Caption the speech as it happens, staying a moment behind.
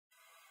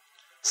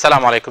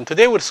Assalamu alaikum.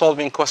 Today we're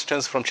solving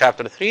questions from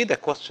chapter 3. The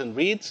question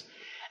reads,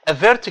 a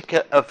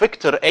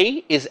vector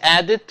A is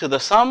added to the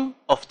sum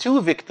of two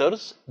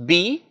vectors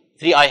B,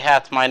 3i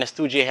hat minus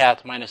 2j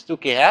hat minus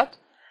 2k hat,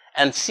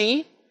 and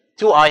C,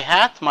 2i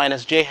hat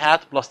minus j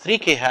hat plus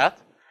 3k hat,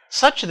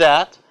 such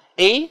that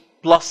A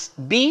plus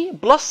B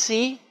plus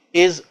C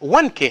is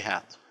 1k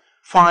hat.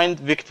 Find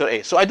vector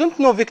A. So I don't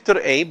know vector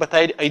A, but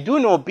I do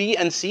know B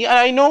and C, and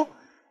I know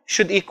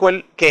should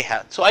equal k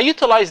hat. So I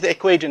utilize the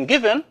equation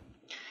given.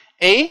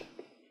 A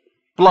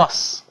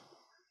plus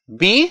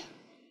B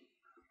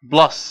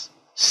plus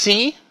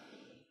C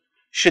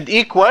should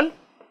equal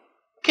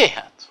k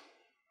hat.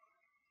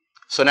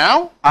 So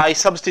now I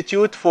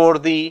substitute for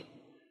the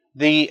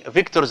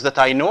vectors that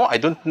I know. I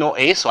don't know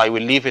A, so I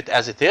will leave it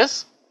as it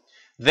is.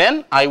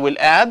 Then I will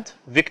add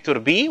vector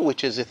B,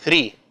 which is a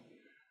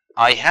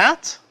 3i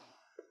hat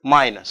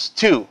minus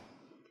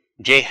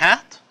 2j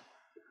hat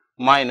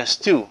minus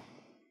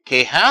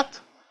 2k hat,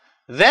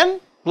 then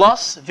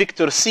plus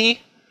vector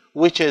C,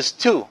 which is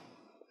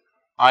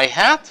 2i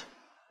hat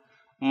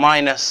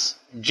minus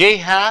j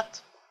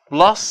hat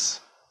plus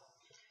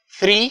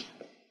 3k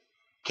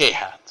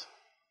hat.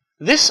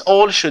 This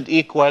all should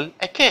equal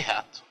a k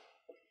hat.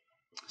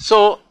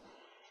 So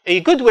a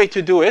good way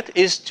to do it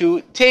is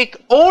to take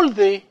all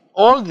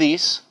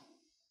these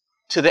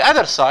to the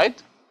other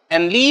side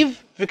and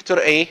leave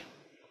vector A,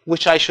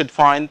 which I should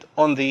find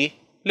on the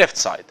left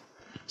side.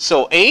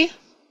 So A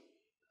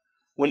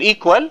will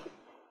equal,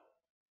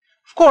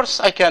 of course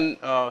I can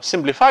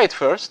simplify it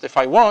first if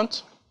I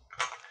want.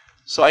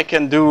 So I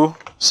can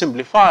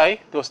simplify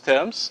those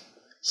terms,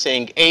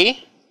 saying A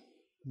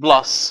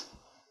plus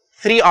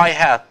 3i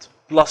hat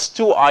plus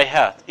 2i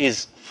hat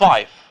is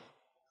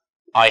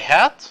 5i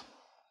hat,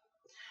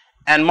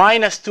 and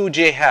minus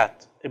 2j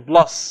hat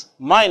plus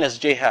minus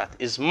j hat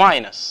is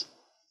minus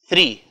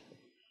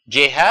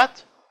 3j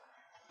hat,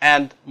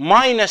 and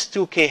minus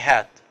 2k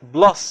hat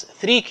plus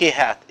 3k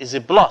hat is a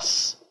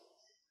plus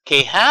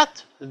k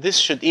hat. This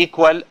should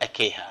equal a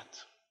k hat.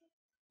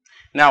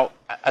 Now,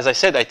 as I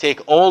said, I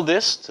take all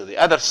this to the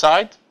other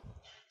side.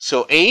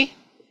 So A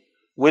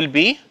will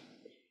be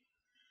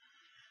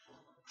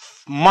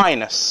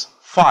minus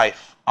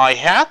 5i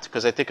hat,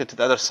 because I take it to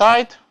the other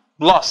side,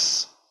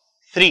 plus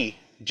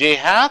 3j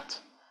hat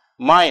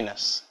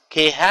minus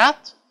k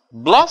hat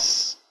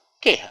plus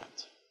k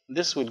hat.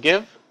 This will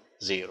give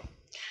 0.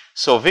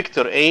 So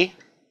vector A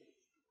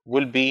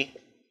will be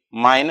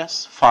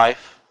minus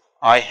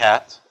 5i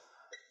hat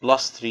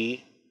plus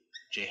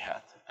 3j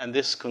hat. And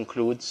this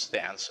concludes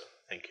the answer.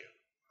 Thank you.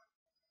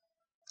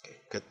 Okay,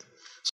 good.